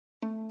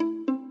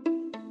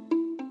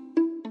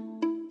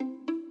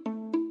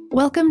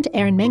Welcome to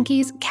Aaron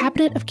Mahnke's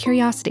Cabinet of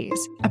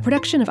Curiosities, a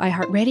production of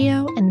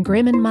iHeartRadio and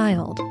Grim and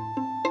Mild.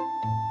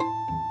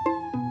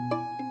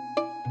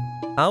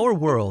 Our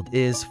world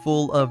is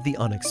full of the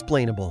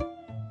unexplainable.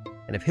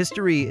 And if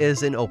history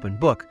is an open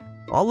book,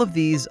 all of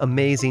these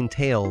amazing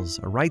tales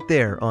are right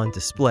there on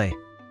display,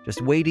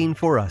 just waiting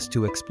for us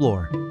to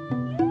explore.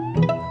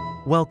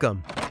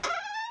 Welcome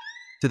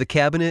to the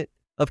Cabinet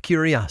of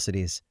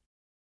Curiosities.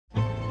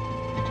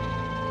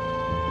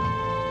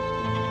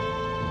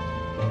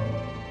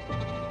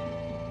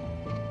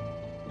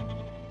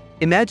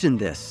 Imagine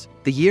this.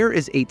 The year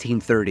is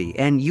 1830,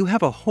 and you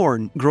have a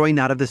horn growing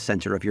out of the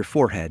center of your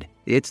forehead.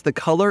 It's the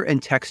color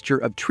and texture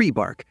of tree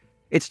bark.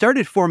 It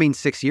started forming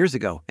 6 years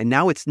ago, and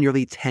now it's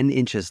nearly 10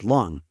 inches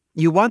long.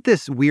 You want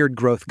this weird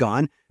growth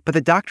gone, but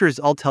the doctors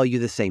all tell you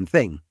the same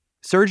thing.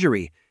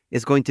 Surgery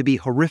is going to be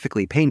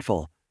horrifically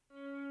painful.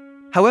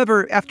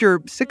 However, after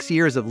 6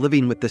 years of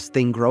living with this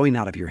thing growing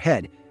out of your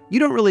head,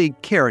 you don't really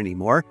care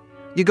anymore.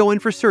 You go in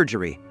for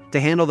surgery. To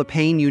handle the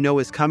pain you know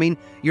is coming,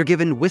 you're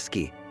given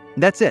whiskey.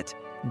 That's it.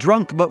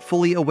 Drunk but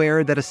fully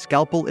aware that a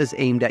scalpel is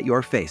aimed at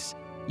your face.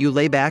 You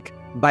lay back,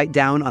 bite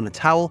down on a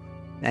towel,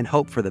 and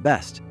hope for the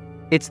best.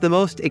 It's the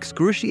most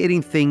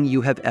excruciating thing you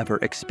have ever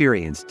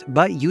experienced,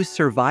 but you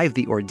survive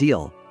the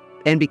ordeal.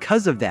 And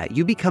because of that,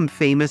 you become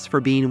famous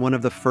for being one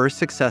of the first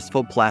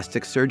successful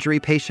plastic surgery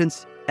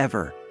patients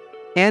ever.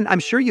 And I'm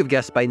sure you've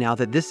guessed by now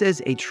that this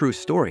is a true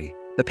story.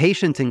 The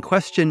patient in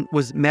question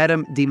was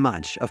Madame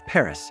Dimanche of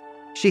Paris.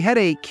 She had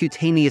a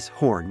cutaneous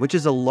horn, which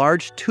is a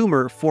large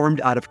tumor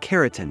formed out of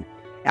keratin.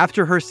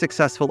 After her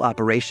successful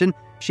operation,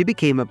 she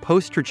became a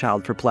poster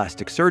child for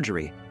plastic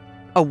surgery.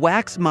 A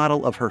wax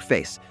model of her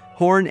face,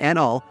 horn and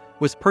all,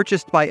 was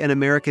purchased by an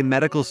American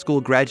medical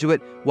school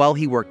graduate while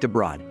he worked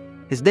abroad.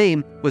 His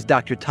name was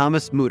Dr.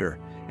 Thomas Mutter,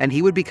 and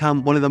he would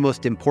become one of the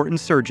most important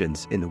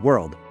surgeons in the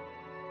world.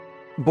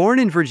 Born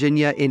in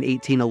Virginia in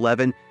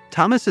 1811,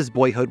 Thomas's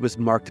boyhood was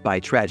marked by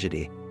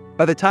tragedy.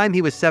 By the time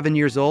he was 7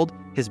 years old,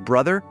 his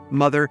brother,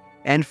 mother,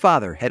 and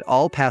father had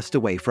all passed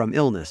away from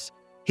illness.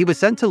 He was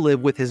sent to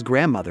live with his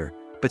grandmother,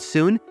 but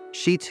soon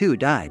she too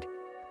died.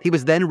 He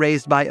was then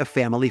raised by a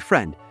family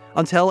friend,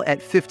 until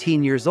at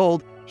 15 years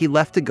old, he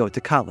left to go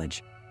to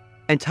college.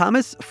 And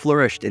Thomas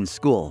flourished in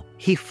school.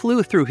 He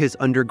flew through his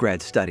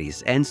undergrad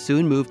studies and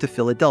soon moved to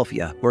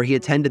Philadelphia, where he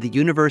attended the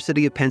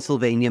University of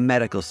Pennsylvania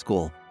Medical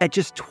School. At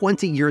just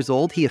 20 years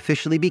old, he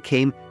officially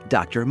became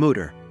Dr.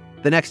 Mutter.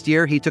 The next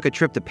year, he took a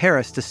trip to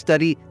Paris to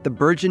study the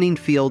burgeoning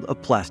field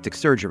of plastic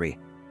surgery.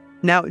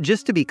 Now,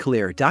 just to be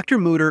clear, Dr.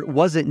 Mutter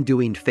wasn't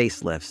doing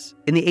facelifts.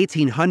 In the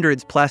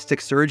 1800s, plastic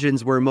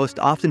surgeons were most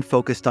often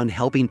focused on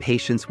helping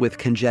patients with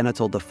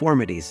congenital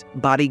deformities,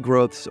 body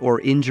growths,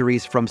 or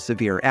injuries from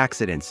severe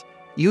accidents.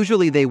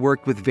 Usually, they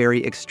worked with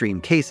very extreme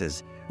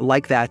cases,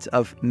 like that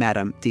of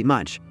Madame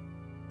Dimanche.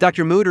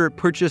 Dr. Mutter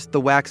purchased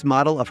the wax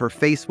model of her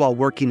face while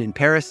working in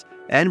Paris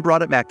and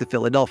brought it back to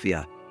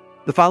Philadelphia.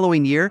 The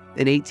following year,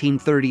 in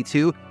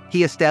 1832,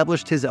 he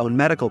established his own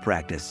medical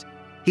practice.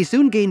 He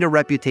soon gained a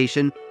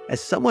reputation as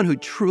someone who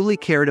truly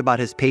cared about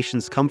his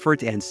patients'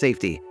 comfort and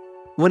safety.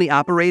 When he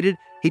operated,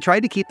 he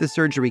tried to keep the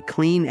surgery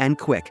clean and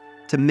quick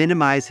to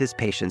minimize his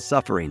patients'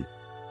 suffering.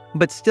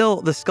 But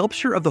still, the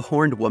sculpture of the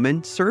horned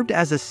woman served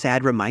as a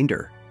sad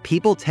reminder.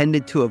 People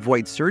tended to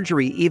avoid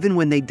surgery even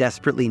when they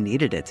desperately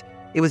needed it.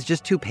 It was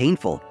just too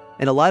painful,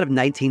 and a lot of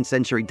 19th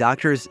century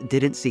doctors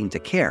didn't seem to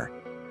care.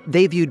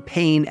 They viewed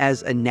pain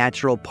as a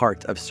natural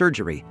part of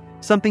surgery,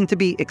 something to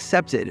be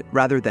accepted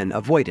rather than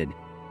avoided.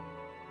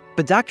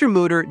 But Dr.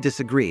 Mutter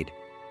disagreed.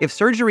 If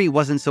surgery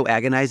wasn't so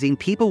agonizing,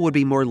 people would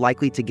be more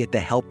likely to get the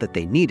help that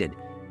they needed.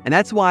 And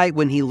that's why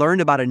when he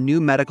learned about a new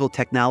medical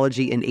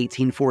technology in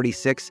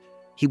 1846,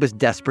 he was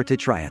desperate to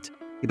try it.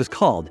 It was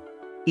called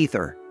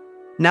ether.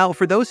 Now,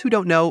 for those who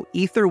don't know,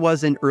 ether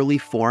was an early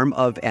form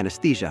of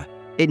anesthesia.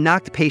 It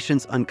knocked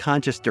patients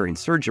unconscious during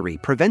surgery,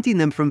 preventing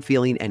them from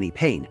feeling any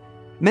pain.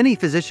 Many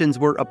physicians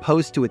were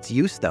opposed to its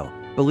use, though,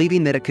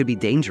 believing that it could be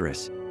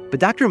dangerous. But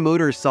Dr.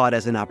 Mutter saw it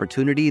as an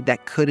opportunity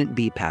that couldn't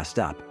be passed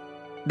up.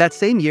 That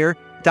same year,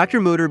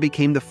 Dr. Mutter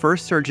became the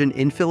first surgeon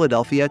in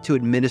Philadelphia to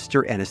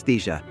administer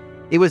anesthesia.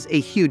 It was a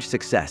huge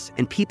success,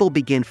 and people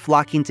began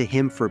flocking to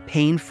him for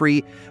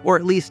pain-free, or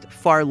at least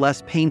far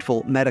less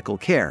painful, medical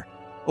care.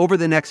 Over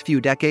the next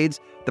few decades,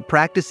 the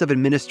practice of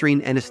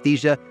administering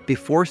anesthesia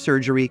before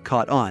surgery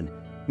caught on.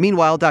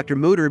 Meanwhile, Dr.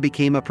 Mutter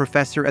became a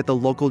professor at the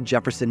local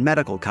Jefferson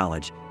Medical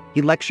College.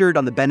 He lectured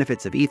on the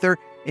benefits of ether,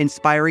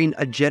 inspiring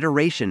a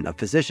generation of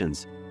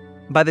physicians.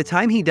 By the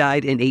time he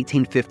died in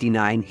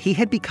 1859, he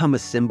had become a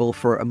symbol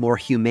for a more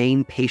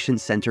humane,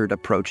 patient-centered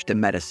approach to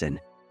medicine.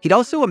 He'd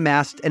also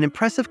amassed an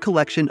impressive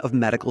collection of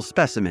medical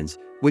specimens,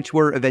 which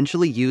were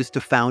eventually used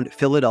to found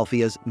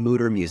Philadelphia's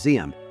Mutter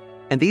Museum.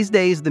 And these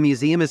days, the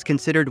museum is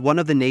considered one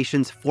of the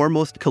nation's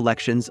foremost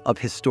collections of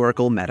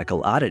historical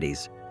medical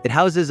oddities. It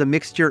houses a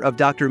mixture of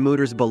Dr.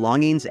 Mutter's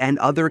belongings and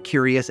other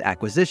curious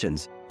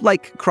acquisitions,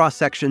 like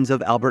cross-sections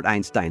of Albert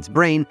Einstein's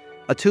brain,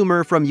 a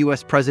tumor from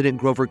U.S. President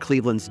Grover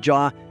Cleveland's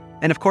jaw,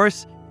 and of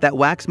course, that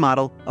wax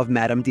model of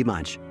Madame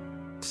Dimanche.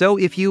 So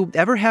if you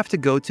ever have to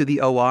go to the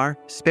OR,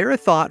 spare a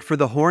thought for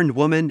the horned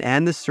woman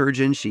and the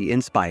surgeon she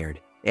inspired,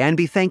 and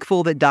be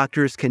thankful that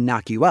doctors can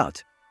knock you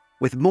out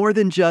with more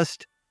than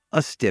just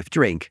a stiff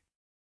drink.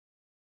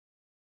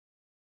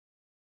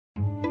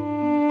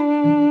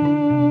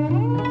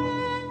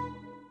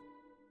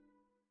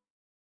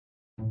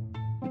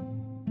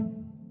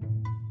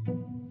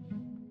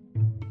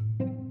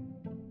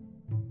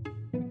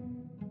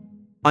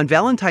 On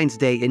Valentine's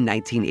Day in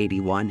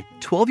 1981,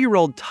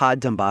 12-year-old Todd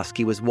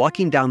Domboski was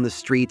walking down the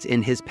streets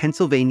in his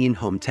Pennsylvanian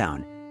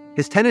hometown.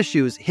 His tennis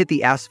shoes hit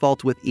the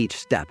asphalt with each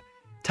step.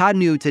 Todd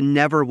knew to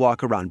never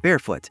walk around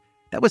barefoot.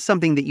 That was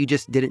something that you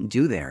just didn't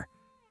do there.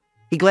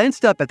 He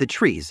glanced up at the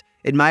trees,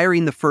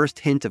 admiring the first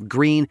hint of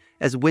green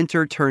as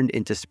winter turned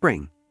into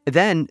spring.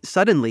 Then,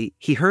 suddenly,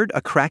 he heard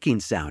a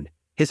cracking sound.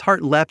 His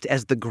heart leapt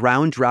as the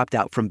ground dropped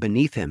out from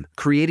beneath him,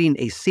 creating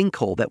a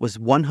sinkhole that was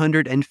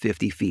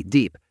 150 feet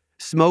deep.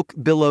 Smoke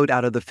billowed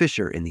out of the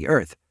fissure in the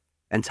earth,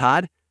 and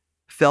Todd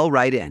fell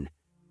right in.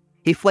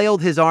 He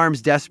flailed his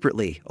arms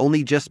desperately,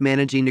 only just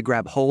managing to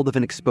grab hold of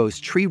an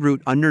exposed tree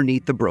root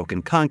underneath the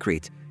broken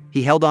concrete.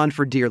 He held on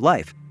for dear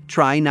life,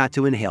 trying not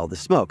to inhale the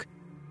smoke.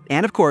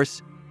 And of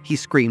course, he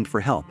screamed for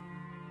help.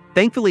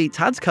 Thankfully,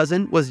 Todd's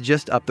cousin was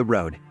just up the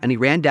road, and he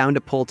ran down to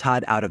pull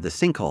Todd out of the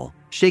sinkhole.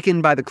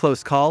 Shaken by the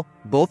close call,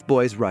 both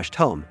boys rushed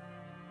home.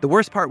 The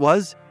worst part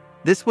was,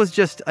 this was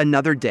just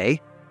another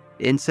day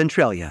in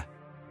Centralia.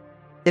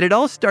 It had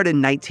all started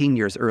 19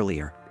 years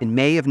earlier, in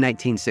May of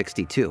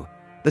 1962.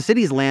 The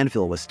city's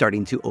landfill was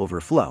starting to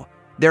overflow.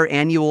 Their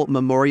annual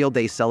Memorial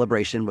Day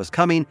celebration was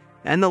coming,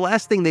 and the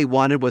last thing they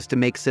wanted was to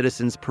make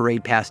citizens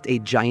parade past a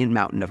giant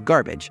mountain of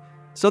garbage.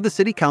 So the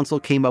city council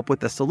came up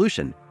with a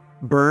solution: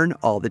 burn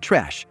all the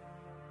trash.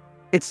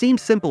 It seemed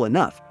simple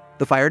enough.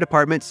 The fire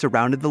department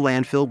surrounded the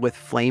landfill with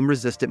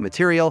flame-resistant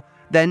material,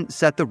 then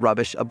set the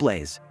rubbish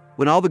ablaze.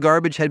 When all the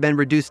garbage had been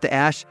reduced to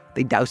ash,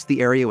 they doused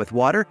the area with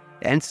water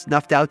and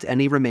snuffed out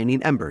any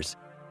remaining embers.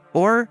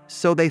 Or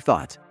so they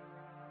thought.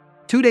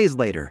 2 days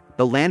later,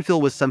 the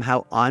landfill was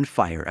somehow on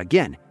fire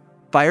again.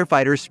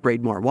 Firefighters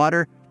sprayed more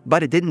water,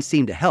 but it didn't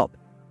seem to help.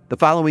 The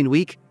following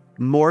week,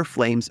 more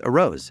flames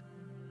arose.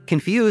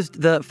 Confused,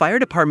 the fire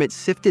department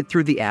sifted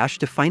through the ash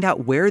to find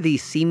out where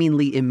these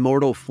seemingly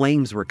immortal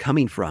flames were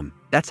coming from.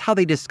 That's how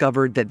they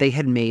discovered that they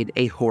had made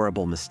a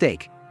horrible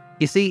mistake.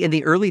 You see, in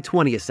the early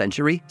 20th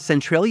century,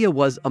 Centralia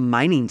was a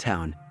mining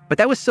town. But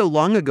that was so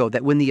long ago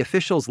that when the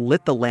officials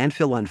lit the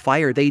landfill on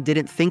fire, they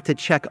didn't think to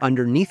check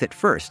underneath it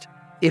first.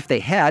 If they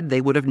had, they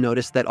would have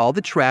noticed that all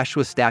the trash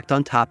was stacked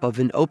on top of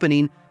an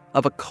opening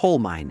of a coal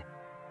mine.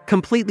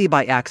 Completely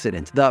by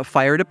accident, the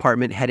fire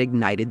department had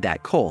ignited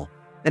that coal.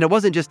 And it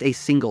wasn't just a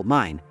single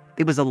mine.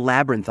 It was a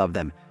labyrinth of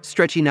them,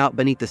 stretching out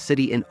beneath the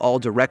city in all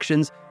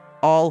directions,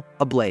 all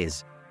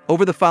ablaze.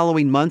 Over the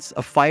following months,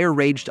 a fire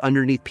raged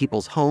underneath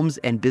people's homes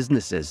and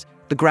businesses.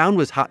 The ground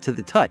was hot to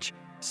the touch.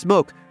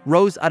 Smoke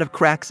rose out of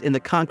cracks in the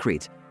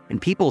concrete, and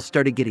people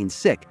started getting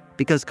sick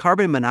because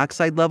carbon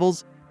monoxide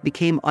levels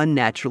became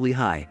unnaturally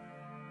high.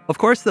 Of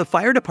course, the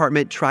fire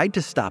department tried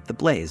to stop the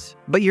blaze,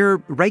 but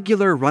your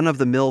regular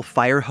run-of-the-mill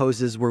fire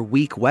hoses were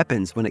weak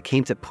weapons when it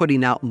came to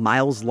putting out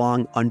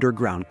miles-long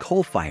underground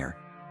coal fire.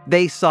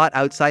 They sought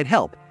outside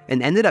help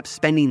and ended up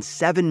spending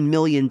 $7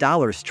 million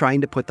trying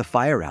to put the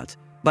fire out.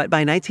 But by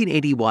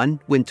 1981,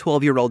 when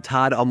 12-year-old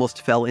Todd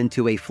almost fell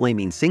into a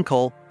flaming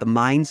sinkhole, the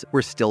mines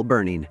were still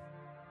burning.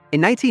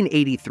 In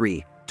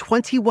 1983,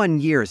 21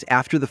 years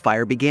after the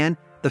fire began,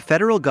 the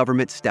federal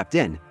government stepped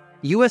in.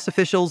 U.S.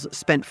 officials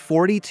spent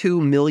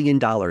 $42 million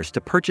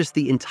to purchase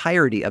the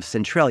entirety of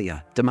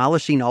Centralia,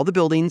 demolishing all the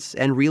buildings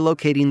and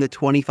relocating the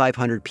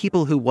 2,500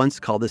 people who once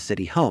called the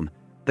city home.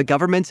 The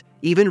government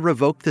even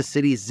revoked the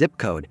city's zip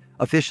code,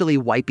 officially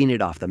wiping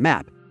it off the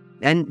map.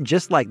 And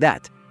just like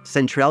that,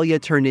 Centralia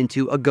turned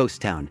into a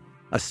ghost town,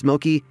 a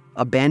smoky,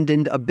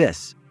 abandoned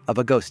abyss of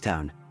a ghost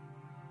town.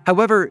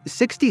 However,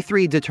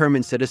 63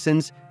 determined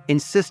citizens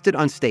insisted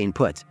on staying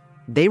put.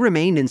 They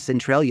remained in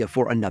Centralia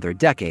for another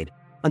decade,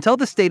 until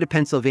the state of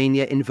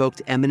Pennsylvania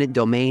invoked eminent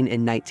domain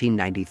in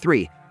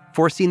 1993,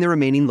 forcing the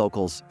remaining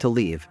locals to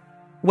leave.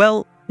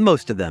 Well,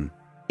 most of them.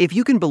 If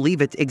you can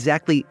believe it,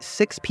 exactly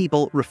 6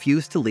 people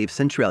refused to leave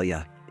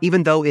Centralia,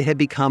 even though it had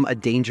become a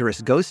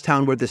dangerous ghost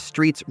town where the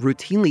streets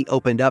routinely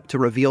opened up to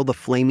reveal the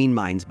flaming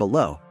mines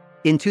below.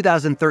 In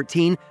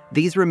 2013,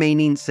 these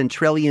remaining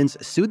Centralians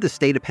sued the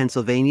state of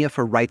Pennsylvania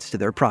for rights to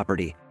their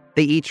property.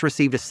 They each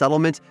received a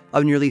settlement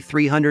of nearly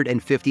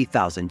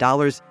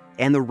 $350,000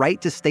 and the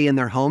right to stay in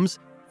their homes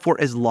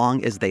for as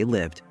long as they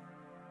lived.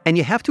 And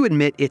you have to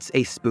admit it's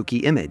a spooky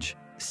image.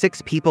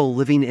 6 people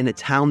living in a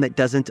town that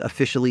doesn't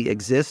officially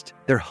exist,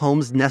 their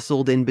homes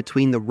nestled in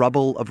between the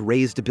rubble of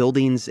raised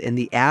buildings and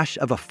the ash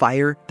of a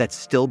fire that's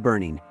still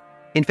burning.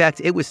 In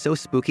fact, it was so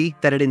spooky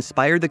that it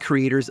inspired the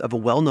creators of a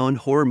well-known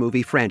horror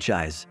movie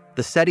franchise.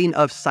 The setting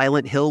of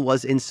Silent Hill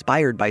was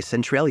inspired by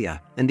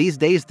Centralia, and these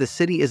days the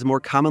city is more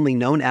commonly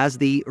known as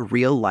the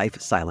real-life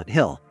Silent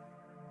Hill.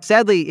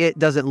 Sadly, it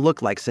doesn't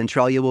look like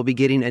Centralia will be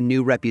getting a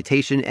new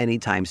reputation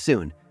anytime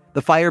soon.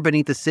 The fire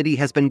beneath the city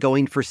has been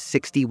going for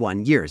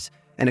 61 years.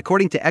 And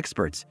according to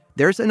experts,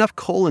 there's enough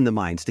coal in the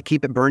mines to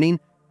keep it burning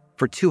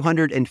for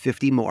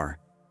 250 more.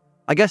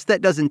 I guess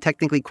that doesn't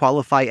technically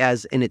qualify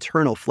as an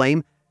eternal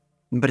flame,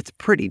 but it's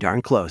pretty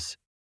darn close.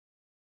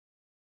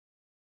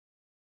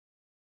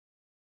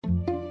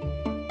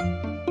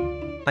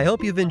 I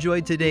hope you've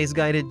enjoyed today's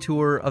guided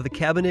tour of the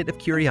Cabinet of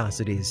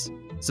Curiosities.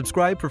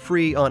 Subscribe for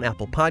free on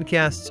Apple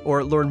Podcasts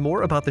or learn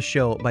more about the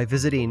show by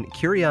visiting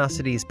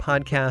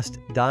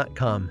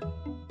curiositiespodcast.com.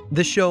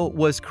 This show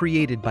was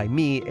created by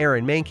me,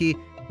 Aaron Mahnke,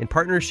 in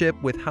partnership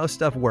with How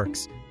Stuff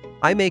Works.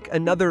 I make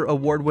another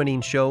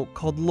award-winning show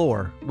called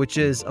Lore, which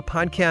is a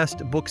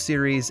podcast, book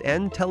series,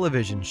 and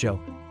television show,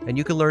 and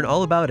you can learn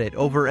all about it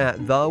over at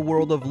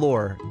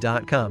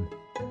theworldoflore.com.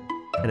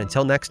 And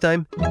until next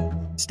time,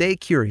 stay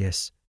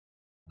curious.